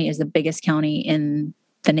Bernardino County is the biggest county in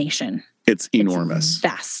the nation. It's enormous. It's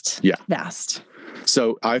vast. Yeah. Vast.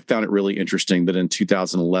 So I found it really interesting that in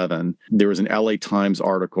 2011, there was an LA Times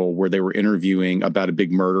article where they were interviewing about a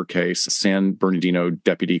big murder case, San Bernardino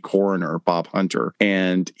deputy coroner, Bob Hunter.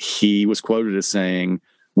 And he was quoted as saying,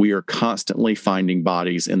 "We are constantly finding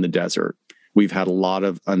bodies in the desert. We've had a lot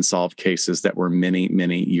of unsolved cases that were many,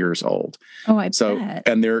 many years old." Oh, I bet.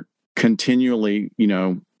 And they're continually,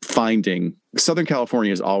 finding. Southern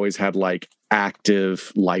California has always had like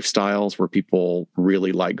active lifestyles where people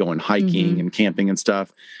really like going hiking and camping and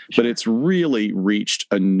stuff. But it's really reached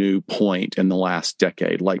a new point in the last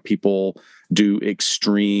decade. Like people do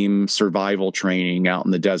extreme survival training out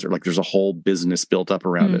in the desert. Like there's a whole business built up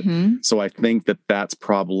around it. So I think that that's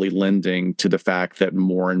probably lending to the fact that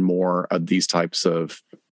more and more of these types of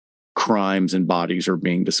crimes and bodies are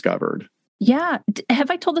being discovered. Yeah. Have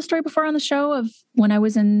I told the story before on the show of when I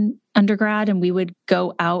was in undergrad and we would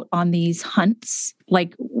go out on these hunts?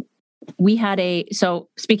 Like we had so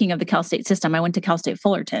speaking of the Cal State system, I went to Cal State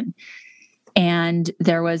Fullerton and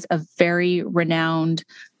there was a very renowned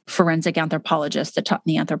forensic anthropologist that taught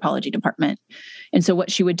in the anthropology department. And so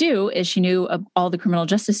what she would do is she knew all the criminal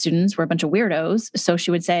justice students were a bunch of weirdos. So she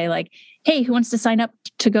would say like, "Hey, who wants to sign up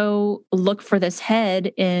to go look for this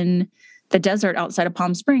head in the desert outside of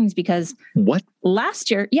Palm Springs?" Because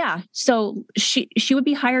last year, so she would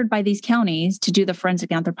be hired by these counties to do the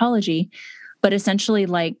forensic anthropology, but essentially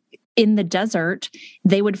like in the desert,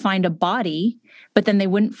 they would find a body, but then they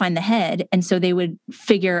wouldn't find the head. And so they would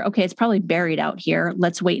figure, okay, it's probably buried out here.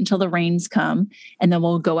 Let's wait until the rains come and then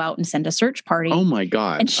we'll go out and send a search party. Oh my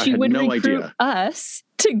God. And she would recruit us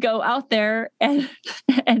to go out there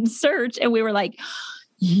and search. And we were like,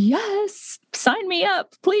 yes, sign me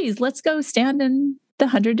up, please. Let's go stand in the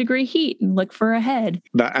 100-degree heat and look for a head.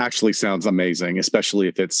 That actually sounds amazing, especially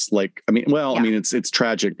if it's like, it's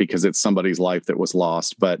tragic because it's somebody's life that was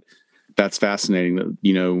lost, but that's fascinating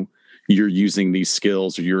that, you're using these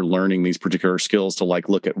skills or you're learning these particular skills to like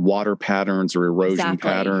look at water patterns or erosion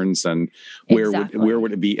patterns and where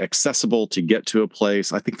would it be accessible to get to a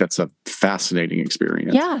place. I think that's a fascinating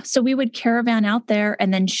experience. Yeah. So we would caravan out there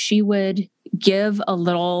and then she would give a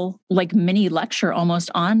little like mini lecture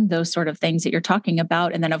almost on those sort of things that you're talking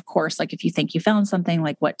about. And then of course, like if you think you found something,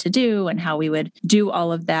 like what to do and how we would do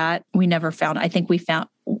all of that. We never found, I think we found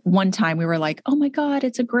one time we were like, oh my God,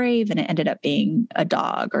 it's a grave. And it ended up being a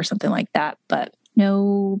dog or something like that. But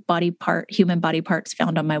no human body parts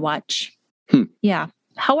found on my watch. Yeah.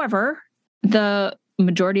 However, the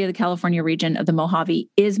majority of the California region of the Mojave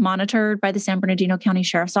is monitored by the San Bernardino County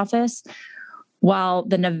Sheriff's Office, while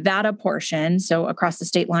the Nevada portion, so across the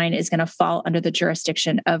state line, is going to fall under the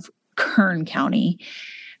jurisdiction of Kern County.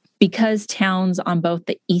 because towns on both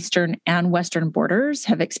the eastern and western borders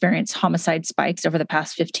have experienced homicide spikes over the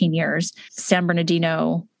past 15 years, San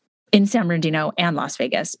Bernardino and Las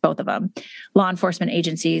Vegas, both of them, law enforcement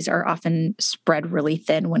agencies are often spread really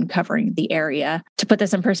thin when covering the area. To put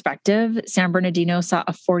this in perspective, San Bernardino saw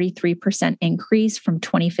a 43% increase from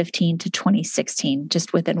 2015 to 2016,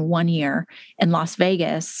 just within 1 year. And Las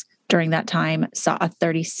Vegas, during that time, saw a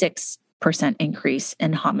 36% increase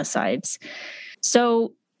in homicides.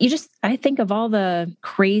 So I think of all the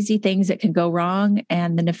crazy things that can go wrong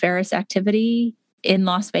and the nefarious activity in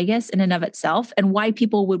Las Vegas in and of itself, and why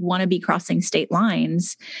people would want to be crossing state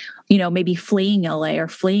lines, maybe fleeing LA or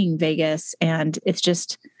fleeing Vegas. And it's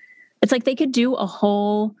like they could do a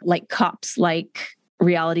whole Cops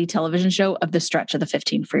reality television show of the stretch of the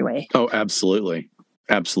 15 freeway. Oh, absolutely.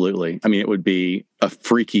 Absolutely. I mean, it would be a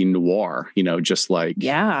freaky noir, just like,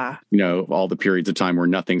 all the periods of time where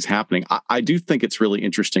nothing's happening. I do think it's really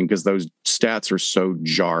interesting because those stats are so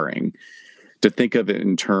jarring to think of it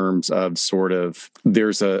in terms of sort of,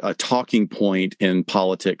 there's a talking point in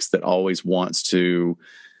politics that always wants to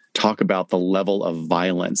talk about the level of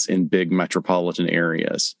violence in big metropolitan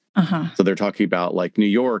areas. So they're talking about like New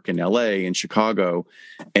York and LA and Chicago.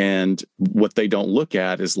 And what they don't look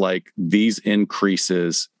at is like these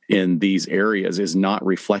increases in these areas is not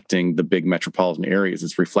reflecting the big metropolitan areas.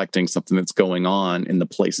 It's reflecting something that's going on in the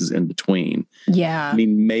places in between. Yeah. I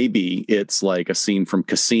mean, maybe it's like a scene from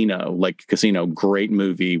Casino, great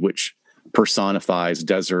movie, which personifies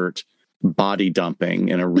desert body dumping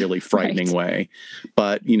in a really frightening way.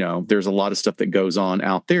 But, there's a lot of stuff that goes on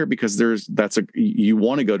out there because you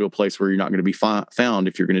want to go to a place where you're not going to be found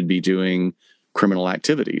if you're going to be doing criminal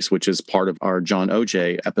activities, which is part of our John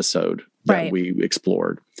OJ episode that we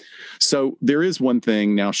explored. So there is one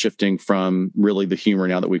thing now shifting from really the humor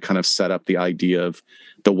now that we kind of set up the idea of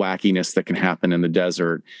the wackiness that can happen in the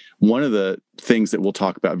desert. One of the things that we'll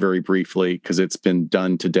talk about very briefly, because it's been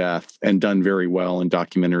done to death and done very well in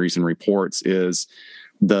documentaries and reports, is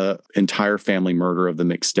the entire family murder of the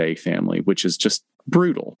McStay family, which is just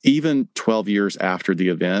brutal. Even 12 years after the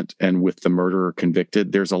event and with the murderer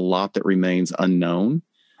convicted, there's a lot that remains unknown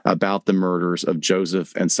about the murders of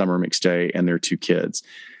Joseph and Summer McStay and their 2 kids.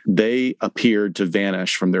 They appeared to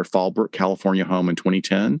vanish from their Fallbrook, California home in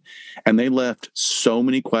 2010, and they left so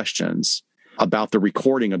many questions about the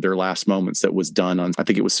recording of their last moments that was done on, I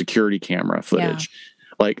think it was security camera footage.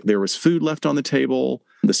 Like there was food left on the table,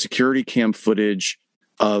 the security cam footage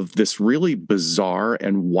of this really bizarre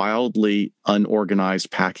and wildly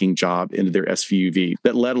unorganized packing job into their SUV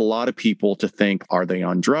that led a lot of people to think, are they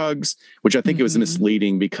on drugs? Which I think it was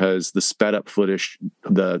misleading because the sped up footage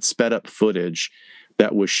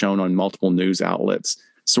that was shown on multiple news outlets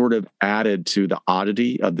sort of added to the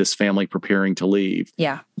oddity of this family preparing to leave.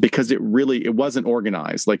 Yeah. Because it wasn't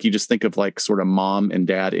organized. Like you just think of like sort of mom and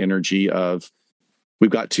dad energy of,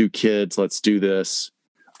 we've got 2 kids, let's do this.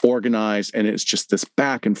 Organized, and it's just this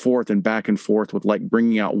back and forth with like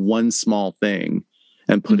bringing out one small thing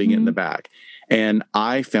and putting it in the back. And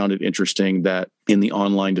I found it interesting that in the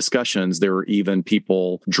online discussions, there were even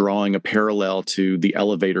people drawing a parallel to the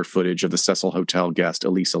elevator footage of the Cecil Hotel guest,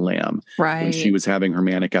 Elisa Lam, when she was having her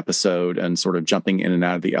manic episode and sort of jumping in and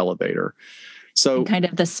out of the elevator. So and kind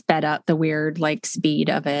of the sped up, the weird like speed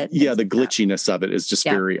of it. Yeah, the glitchiness of it is just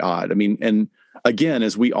very odd. I mean, and again,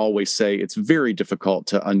 as we always say, it's very difficult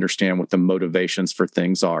to understand what the motivations for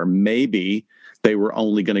things are. Maybe they were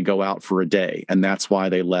only going to go out for a day, and that's why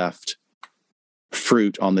they left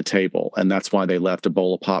fruit on the table, and that's why they left a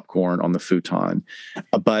bowl of popcorn on the futon.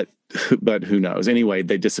 But who knows? Anyway,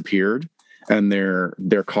 they disappeared, and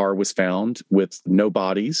their car was found with no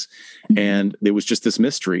bodies, and there was just this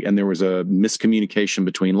mystery, and there was a miscommunication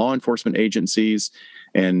between law enforcement agencies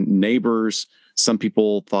and neighbors. Some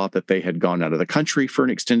people thought that they had gone out of the country for an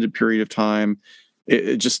extended period of time.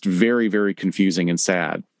 It just very, very confusing and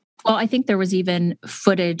sad. Well, I think there was even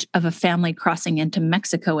footage of a family crossing into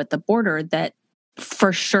Mexico at the border that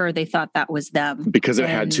for sure they thought that was them. Because it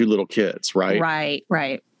had 2 little kids, right?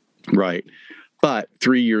 Right. But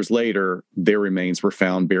 3 years later, their remains were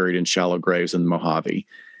found buried in shallow graves in the Mojave.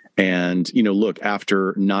 And, look,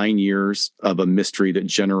 after 9 years of a mystery that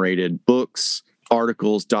generated books,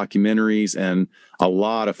 articles, documentaries, and a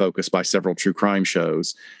lot of focus by several true crime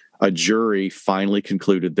shows, a jury finally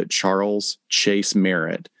concluded that Charles Chase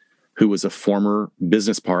Merritt, who was a former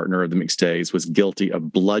business partner of the McStays, was guilty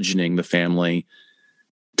of bludgeoning the family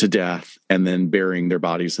to death and then burying their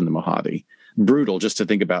bodies in the Mojave. Brutal, just to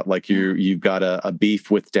think about, like you've got a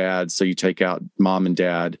beef with dad, so you take out mom and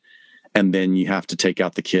dad, and then you have to take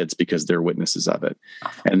out the kids because they're witnesses of it.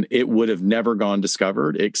 And it would have never gone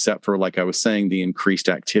discovered, except for, like I was saying, the increased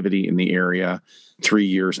activity in the area. 3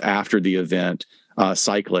 years after the event, a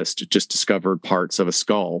cyclist just discovered parts of a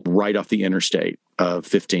skull right off the interstate of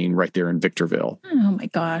 15 right there in Victorville. Oh my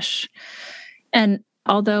gosh. And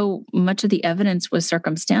although much of the evidence was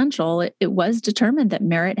circumstantial, it was determined that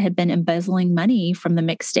Merritt had been embezzling money from the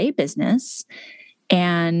McStay business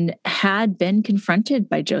and had been confronted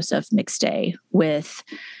by Joseph McStay with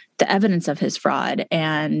the evidence of his fraud.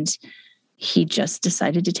 And he just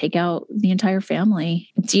decided to take out the entire family.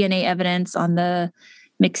 DNA evidence on the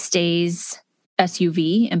McStay's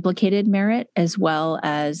SUV implicated Merritt, as well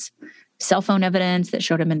as cell phone evidence that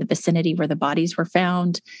showed him in the vicinity where the bodies were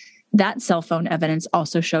found. That cell phone evidence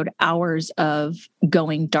also showed hours of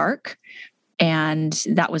going dark, and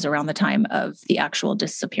that was around the time of the actual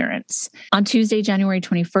disappearance. On Tuesday, January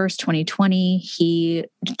 21st, 2020,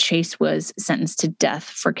 Chase was sentenced to death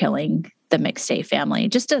for killing the McStay family.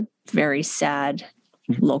 Just a very sad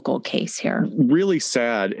local case here. Really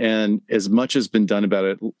sad. And as much has been done about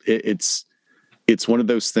it, it's one of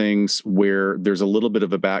those things where there's a little bit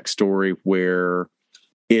of a backstory where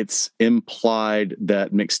it's implied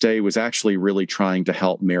that McStay was actually really trying to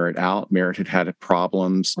help Merritt out. Merritt had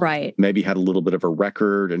problems, right? Maybe had a little bit of a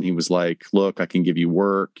record, and he was like, look, I can give you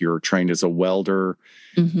work. You're trained as a welder.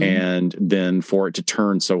 Mm-hmm. And then for it to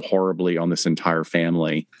turn so horribly on this entire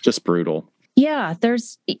family, just brutal. Yeah,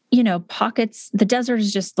 there's, pockets. The desert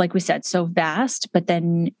is just, like we said, so vast, but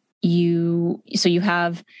then you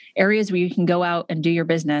have areas where you can go out and do your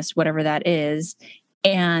business, whatever that is,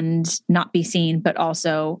 and not be seen, but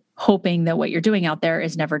also hoping that what you're doing out there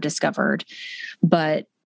is never discovered. But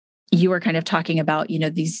you were kind of talking about,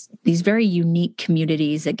 these very unique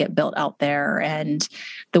communities that get built out there, and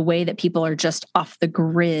the way that people are just off the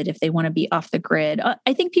grid if they want to be off the grid.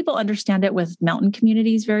 I think people understand it with mountain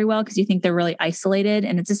communities very well because you think they're really isolated.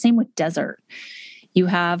 And it's the same with desert. You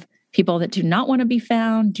have people that do not want to be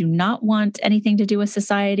found, do not want anything to do with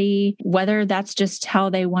society, whether that's just how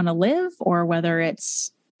they want to live or whether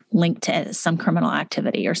it's linked to some criminal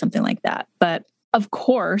activity or something like that. But of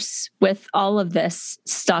course, with all of this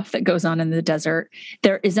stuff that goes on in the desert,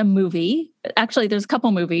 there is a movie. Actually, there's a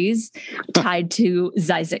couple movies tied to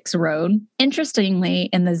Zzyzx Road. Interestingly,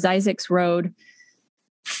 in the Zzyzx Road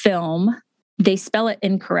film, they spell it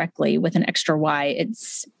incorrectly with an extra Y.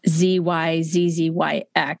 It's ZYZZYX.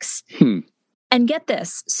 And get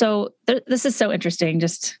this. So this is so interesting.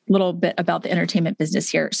 Just a little bit about the entertainment business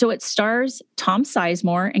here. So it stars Tom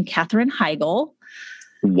Sizemore and Katherine Heigl.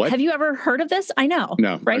 What? Have you ever heard of this? I know.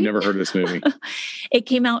 No, right? I've never heard of this movie. It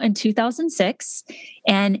came out in 2006,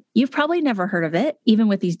 and you've probably never heard of it, even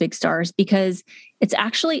with these big stars, because it's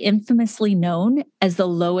actually infamously known as the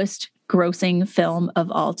lowest grossing film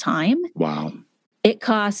of all time. Wow. It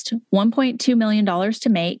cost $1.2 million to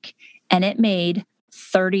make, and it made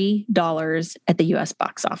 $30 at the US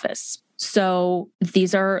box office. So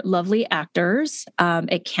these are lovely actors.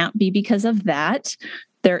 It can't be because of that.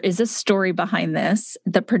 There is a story behind this.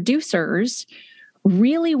 The producers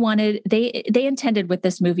really wanted, they intended with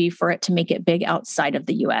this movie for it to make it big outside of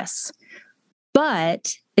the US.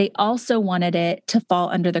 But they also wanted it to fall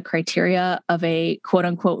under the criteria of a quote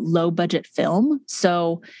unquote low budget film.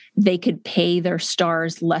 So they could pay their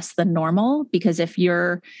stars less than normal, because if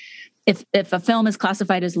a film is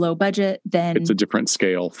classified as low budget, then it's a different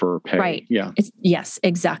scale for pay. Right. Yeah. Yes,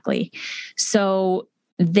 exactly. So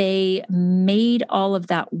they made all of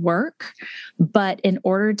that work, but in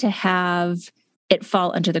order to have it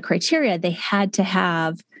fall under the criteria, they had to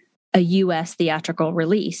have a US theatrical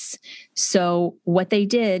release. So what they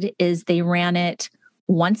did is they ran it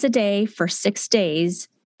once a day for 6 days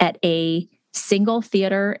at a single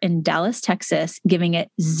theater in Dallas, Texas, giving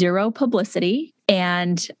it zero publicity.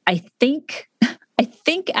 And I think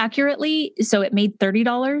accurately, so it made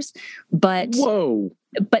 $30, but whoa.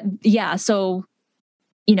 But yeah, so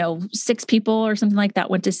 6 people or something like that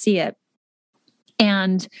went to see it.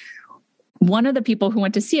 And one of the people who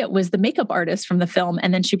went to see it was the makeup artist from the film.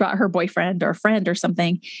 And then she brought her boyfriend or friend or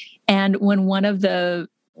something. And when one of the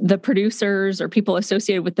producers or people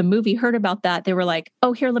associated with the movie heard about that, they were like,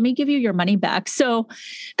 oh, here, let me give you your money back. So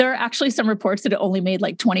there are actually some reports that it only made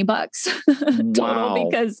like $20 total. Wow.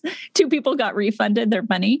 Because 2 people got refunded their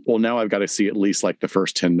money. Well, now I've got to see at least like the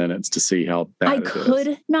first 10 minutes to see how bad I it is.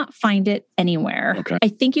 could not find it anywhere. Okay. I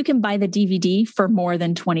think you can buy the DVD for more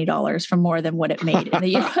than $20 for more than what it made in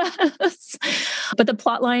the US. But the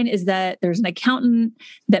plot line is that there's an accountant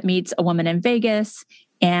that meets a woman in Vegas,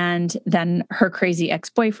 and then her crazy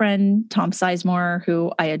ex-boyfriend, Tom Sizemore,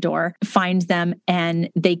 who I adore, finds them,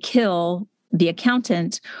 and they kill the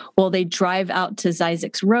accountant. Well, they drive out to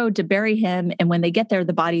Zizek's Road to bury him. And when they get there,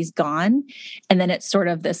 the body's gone. And then it's sort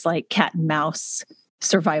of this like cat and mouse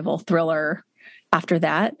survival thriller after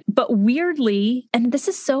that. But weirdly, and this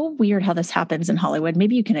is so weird how this happens in Hollywood,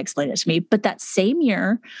 maybe you can explain it to me, but that same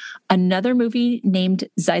year, another movie named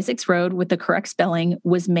Zizek's Road with the correct spelling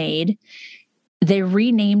was made. They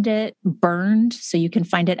renamed it Burned, so you can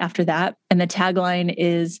find it after that. And the tagline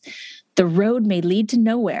is, "The road may lead to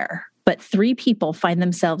nowhere, but 3 people find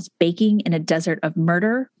themselves baking in a desert of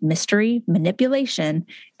murder, mystery, manipulation,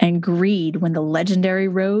 and greed when the legendary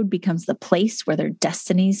road becomes the place where their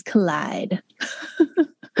destinies collide."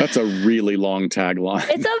 That's a really long tagline.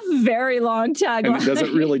 It's a very long tagline. And it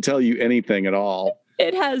doesn't really tell you anything at all.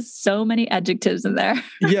 It has so many adjectives in there.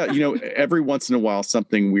 Yeah, every once in a while,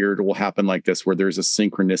 something weird will happen like this, where there's a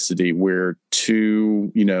synchronicity where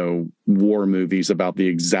 2, war movies about the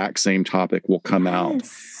exact same topic will come out.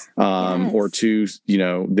 Yes. Or 2,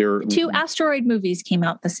 there 2 asteroid movies came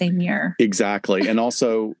out the same year. Exactly. And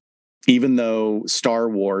also, even though Star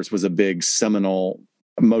Wars was a big seminal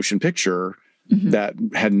motion picture that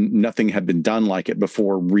nothing had been done like it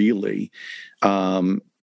before, really.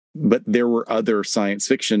 But there were other science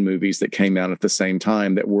fiction movies that came out at the same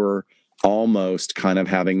time that were almost kind of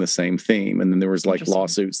having the same theme. And then there was like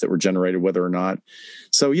lawsuits that were generated, whether or not.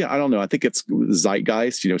 So yeah, I don't know. I think it's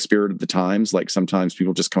zeitgeist, spirit of the times. Like sometimes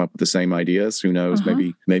people just come up with the same ideas. Who knows?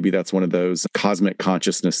 Maybe that's one of those cosmic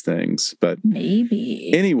consciousness things. But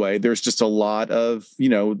maybe anyway, there's just a lot of,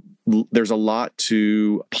 there's a lot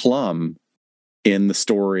to plumb in the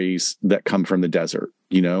stories that come from the desert.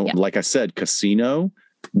 Like I said, Casino.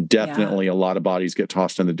 Definitely a lot of bodies get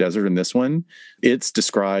tossed in the desert in this one. It's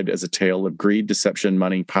described as a tale of greed, deception,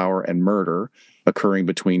 money, power, and murder occurring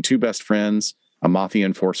between 2 best friends, a mafia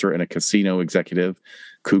enforcer and a casino executive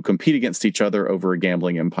who compete against each other over a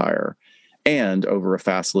gambling empire and over a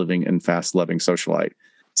fast-living and fast-loving socialite.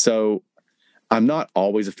 So I'm not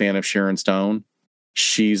always a fan of Sharon Stone.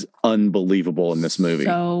 She's unbelievable in this movie.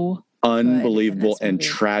 So unbelievable and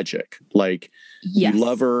tragic. Like, you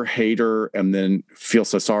love her, hate her, and then feel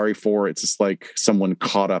so sorry for her. It's just like someone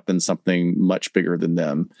caught up in something much bigger than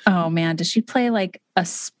them. Oh man, does she play like a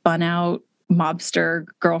spun out mobster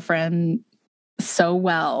girlfriend so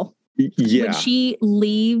well? Yeah. When she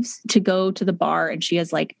leaves to go to the bar and she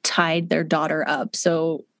has like tied their daughter up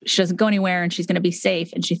so she doesn't go anywhere and she's going to be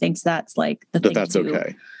safe, and she thinks that's like the thing that's to do.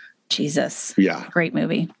 Okay. Jesus. Yeah. Great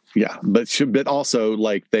movie. Yeah, but also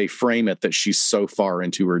like they frame it that she's so far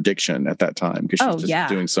into her addiction at that time because she's just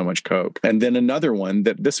doing so much coke. And then another one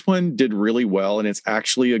that this one did really well, and it's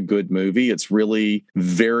actually a good movie. It's really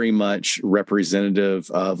very much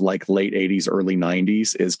representative of like late 80s, early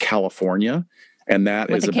 90s is California. And that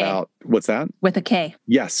is about, what's that? With a K.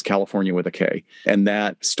 Yes, California with a K. And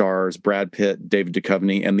that stars Brad Pitt, David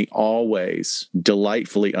Duchovny, and the always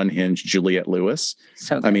delightfully unhinged Juliette Lewis.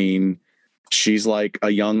 So good. I mean, she's like a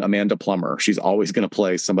young Amanda Plummer. She's always going to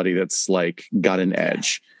play somebody that's like got an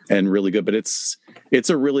edge and really good. But it's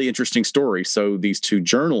a really interesting story. So these 2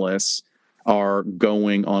 journalists are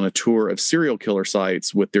going on a tour of serial killer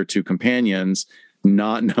sites with their 2 companions,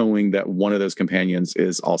 not knowing that one of those companions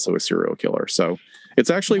is also a serial killer. So it's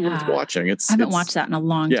actually worth watching. I haven't watched that in a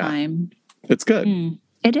long time. It's good.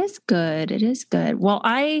 It is good. It is good. Well,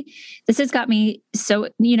 this has got me so,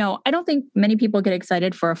 I don't think many people get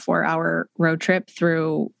excited for a 4-hour road trip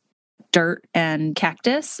through dirt and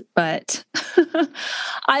cactus, but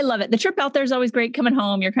I love it. The trip out there is always great. Coming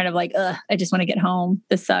home, you're kind of like, I just want to get home.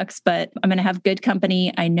 This sucks, but I'm going to have good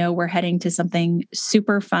company. I know we're heading to something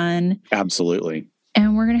super fun. Absolutely.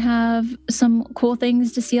 And we're going to have some cool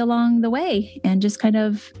things to see along the way and just kind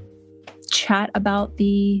of chat about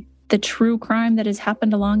the true crime that has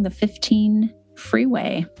happened along the 15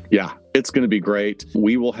 freeway. Yeah, it's going to be great.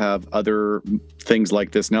 We will have other things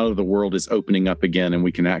like this now that the world is opening up again and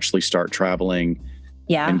we can actually start traveling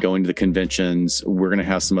and going to the conventions. We're going to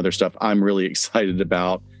have some other stuff. I'm really excited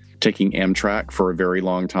about taking Amtrak for a very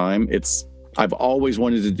long time. I've always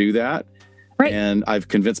wanted to do that. Right. And I've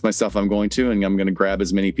convinced myself I'm going to, and I'm going to grab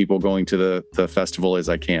as many people going to the festival as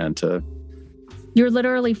I can to. You're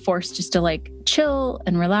literally forced just to like chill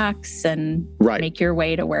and relax and make your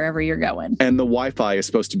way to wherever you're going. And the Wi-Fi is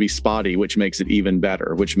supposed to be spotty, which makes it even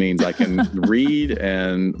better, which means I can read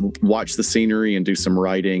and watch the scenery and do some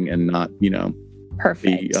writing and not, Perfect.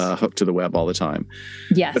 be hooked to the web all the time.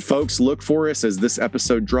 Yes. But folks, look for us as this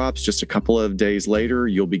episode drops just a couple of days later.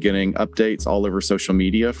 You'll be getting updates all over social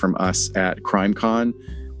media from us at CrimeCon.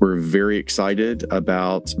 We're very excited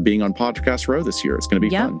about being on Podcast Row this year. It's going to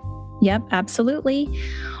be fun. Yep, absolutely.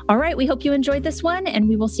 All right. We hope you enjoyed this one, and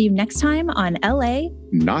we will see you next time on LA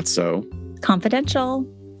Not So Confidential.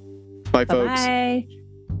 Bye, folks. Bye.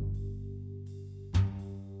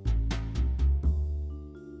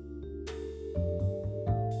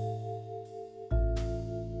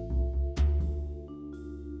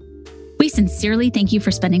 We sincerely thank you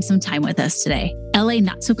for spending some time with us today. LA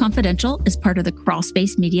Not So Confidential is part of the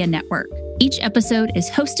Crawlspace Media Network. Each episode is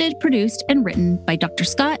hosted, produced, and written by Dr.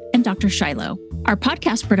 Scott and Dr. Shiloh. Our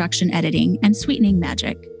podcast production editing and sweetening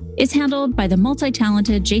magic is handled by the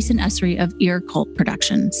multi-talented Jason Usry of Ear Cult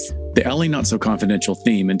Productions. The LA Not So Confidential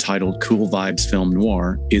theme, entitled Cool Vibes Film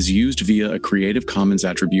Noir, is used via a Creative Commons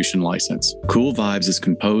Attribution license. Cool Vibes is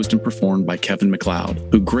composed and performed by Kevin MacLeod,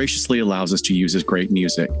 who graciously allows us to use his great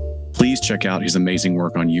music. Please check out his amazing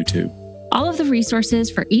work on YouTube. All of the resources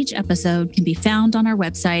for each episode can be found on our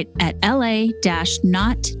website at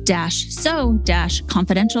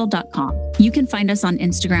la-not-so-confidential.com. You can find us on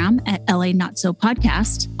Instagram at LA Not So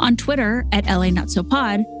Podcast, on Twitter at LA Not So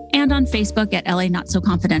Pod, and on Facebook at LA Not So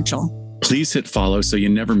Confidential. Please hit follow so you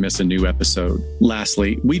never miss a new episode.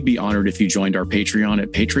 Lastly, we'd be honored if you joined our Patreon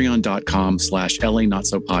at patreon.com/LA Not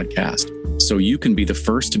So Podcast, so you can be the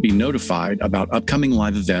first to be notified about upcoming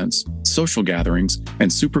live events, social gatherings,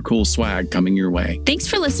 and super cool swag coming your way. Thanks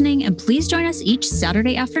for listening, and please join us each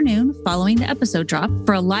Saturday afternoon following the episode drop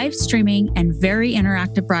for a live streaming and very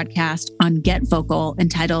interactive broadcast on Get Vocal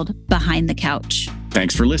entitled Behind the Couch.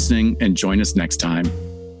 Thanks for listening, and join us next time.